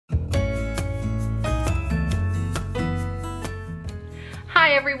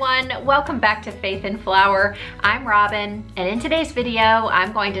Hi everyone, welcome back to Faith in Flower. I'm Robin, and in today's video,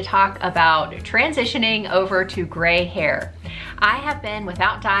 I'm going to talk about transitioning over to gray hair. I have been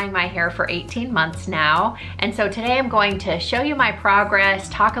without dyeing my hair for 18 months now, and so today I'm going to show you my progress,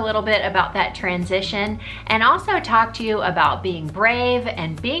 talk a little bit about that transition, and also talk to you about being brave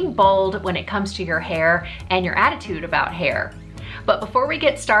and being bold when it comes to your hair and your attitude about hair. But before we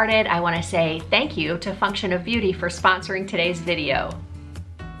get started, I want to say thank you to Function of Beauty for sponsoring today's video.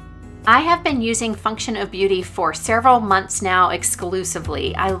 I have been using Function of Beauty for several months now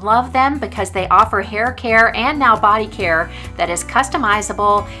exclusively. I love them because they offer hair care and now body care that is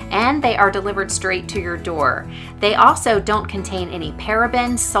customizable, and they are delivered straight to your door. They also don't contain any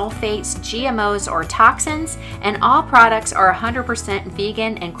parabens, sulfates, GMOs, or toxins, and all products are 100%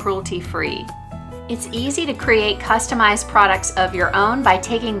 vegan and cruelty-free. It's easy to create customized products of your own by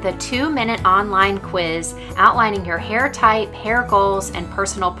taking the 2-minute online quiz outlining your hair type, hair goals, and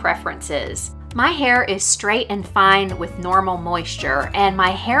personal preferences. My hair is straight and fine with normal moisture, and my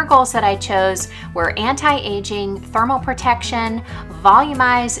hair goals that I chose were anti-aging, thermal protection,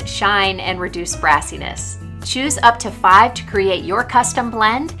 volumize, shine, and reduce brassiness. Choose up to 5 to create your custom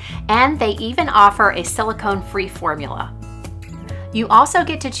blend, and they even offer a silicone-free formula. You also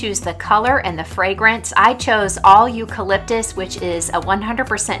get to choose the color and the fragrance. I chose all eucalyptus, which is a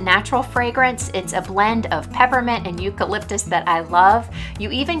 100% natural fragrance. It's a blend of peppermint and eucalyptus that I love. You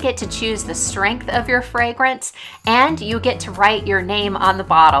even get to choose the strength of your fragrance, and you get to write your name on the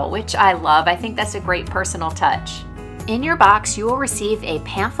bottle, which I love. I think that's a great personal touch. In your box, you will receive a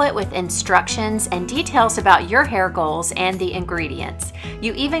pamphlet with instructions and details about your hair goals and the ingredients.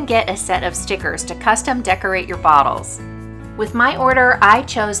 You even get a set of stickers to custom decorate your bottles. With my order, I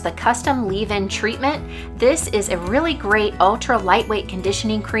chose the custom leave-in treatment. This is a really great ultra lightweight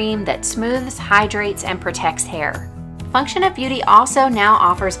conditioning cream that smooths, hydrates, and protects hair. Function of Beauty also now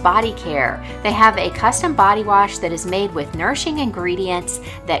offers body care. They have a custom body wash that is made with nourishing ingredients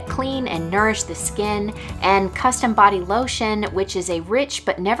that clean and nourish the skin, and custom body lotion, which is a rich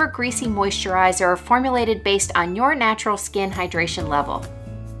but never greasy moisturizer formulated based on your natural skin hydration level.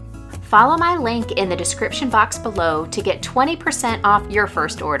 Follow my link in the description box below to get 20% off your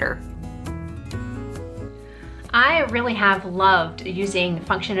first order. I really have loved using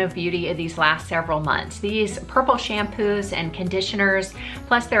Function of Beauty these last several months. These purple shampoos and conditioners,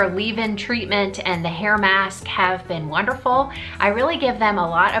 plus their leave-in treatment and the hair mask have been wonderful. I really give them a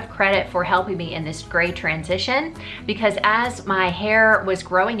lot of credit for helping me in this gray transition, because as my hair was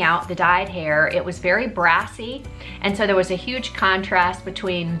growing out, the dyed hair, it was very brassy, and so there was a huge contrast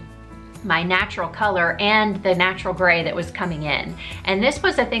between my natural color and the natural gray that was coming in. And this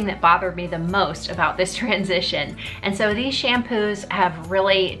was the thing that bothered me the most about this transition. And so these shampoos have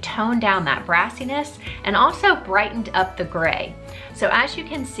really toned down that brassiness and also brightened up the gray. So as you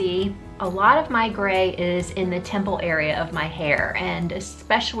can see, a lot of my gray is in the temple area of my hair, and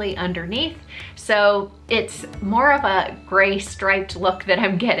especially underneath. So it's more of a gray striped look that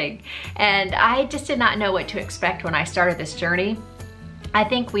I'm getting. And I just did not know what to expect when I started this journey. I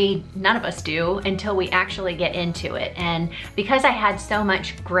think none of us do until we actually get into it. And because I had so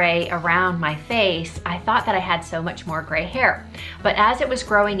much gray around my face, I thought that I had so much more gray hair. But as it was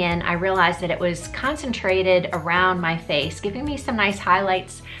growing in, I realized that it was concentrated around my face, giving me some nice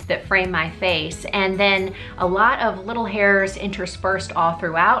highlights that frame my face. And then a lot of little hairs interspersed all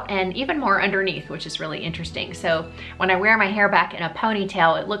throughout, and even more underneath, which is really interesting. So when I wear my hair back in a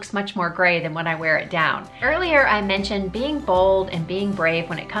ponytail, it looks much more gray than when I wear it down. Earlier, I mentioned being bold and being brave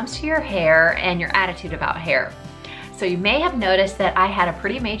when it comes to your hair and your attitude about hair. So you may have noticed that I had a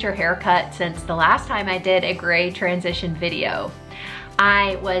pretty major haircut since the last time I did a gray transition video.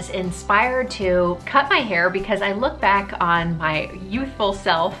 I was inspired to cut my hair because I look back on my youthful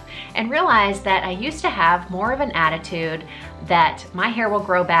self and realized that I used to have more of an attitude that my hair will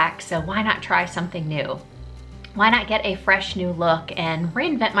grow back, so why not try something new? Why not get a fresh new look and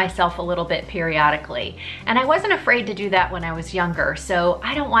reinvent myself a little bit periodically? And I wasn't afraid to do that when I was younger, so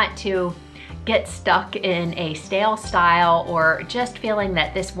I don't want to get stuck in a stale style or just feeling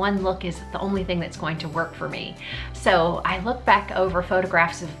that this one look is the only thing that's going to work for me. So I look back over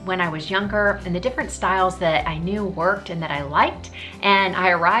photographs of when I was younger and the different styles that I knew worked and that I liked, and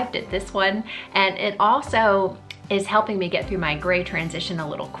I arrived at this one, and it also is helping me get through my gray transition a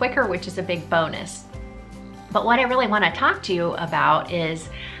little quicker, which is a big bonus. But what I really want to talk to you about is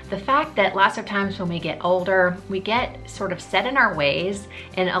the fact that lots of times when we get older, we get sort of set in our ways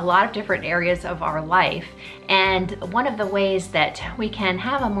in a lot of different areas of our life. And one of the ways that we can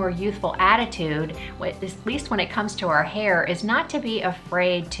have a more youthful attitude, at least when it comes to our hair, is not to be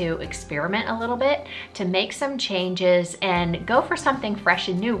afraid to experiment a little bit, to make some changes and go for something fresh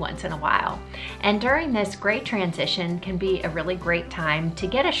and new once in a while. And during this gray transition can be a really great time to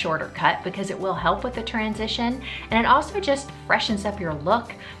get a shorter cut because it will help with the transition, and it also just freshens up your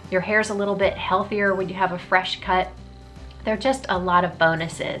look. Your hair's a little bit healthier when you have a fresh cut. There are just a lot of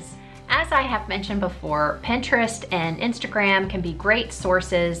bonuses. As I have mentioned before, Pinterest and Instagram can be great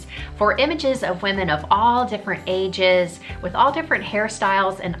sources for images of women of all different ages, with all different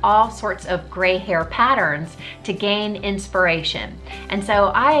hairstyles and all sorts of gray hair patterns to gain inspiration. And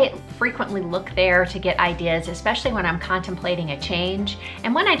so I frequently look there to get ideas, especially when I'm contemplating a change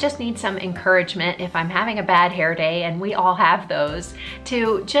and when I just need some encouragement if I'm having a bad hair day, and we all have those,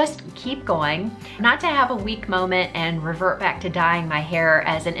 to just keep going, not to have a weak moment and revert back to dyeing my hair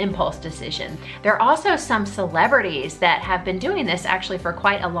as an impulse decision. There are also some celebrities that have been doing this actually for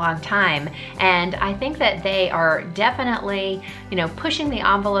quite a long time, and I think that they are definitely, pushing the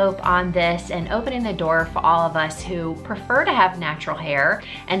envelope on this and opening the door for all of us who prefer to have natural hair.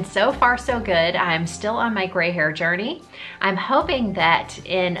 And so far so good. I'm still on my gray hair journey. I'm hoping that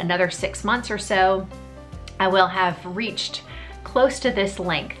in another 6 months or so I will have reached close to this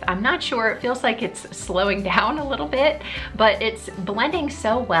length. I'm not sure, it feels like it's slowing down a little bit, but it's blending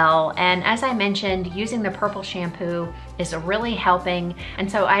so well. And as I mentioned, using the purple shampoo is really helping.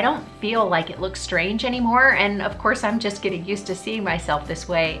 And so I don't feel like it looks strange anymore. And of course, I'm just getting used to seeing myself this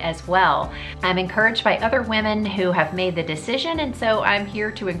way as well. I'm encouraged by other women who have made the decision. And so I'm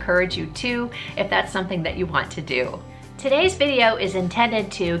here to encourage you too, if that's something that you want to do. Today's video is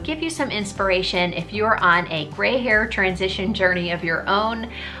intended to give you some inspiration if you're on a gray hair transition journey of your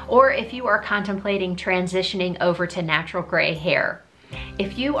own, or if you are contemplating transitioning over to natural gray hair.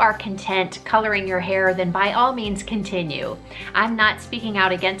 If you are content coloring your hair, then by all means continue. I'm not speaking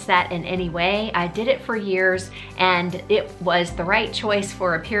out against that in any way. I did it for years and it was the right choice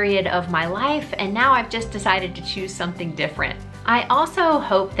for a period of my life, and now I've just decided to choose something different. I also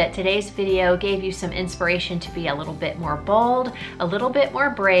hope that today's video gave you some inspiration to be a little bit more bold, a little bit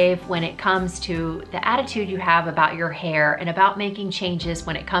more brave when it comes to the attitude you have about your hair and about making changes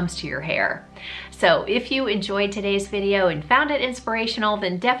when it comes to your hair. So if you enjoyed today's video and found it inspirational,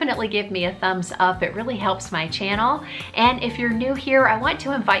 then definitely give me a thumbs up. It really helps my channel. And if you're new here, I want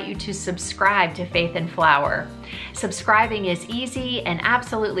to invite you to subscribe to Faith and Flower. Subscribing is easy and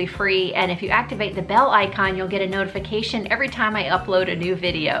absolutely free, and if you activate the bell icon, you'll get a notification every time I upload a new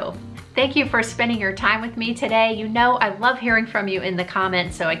video. Thank you for spending your time with me today. You know I love hearing from you in the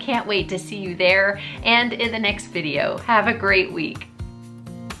comments, so I can't wait to see you there and in the next video. Have a great week.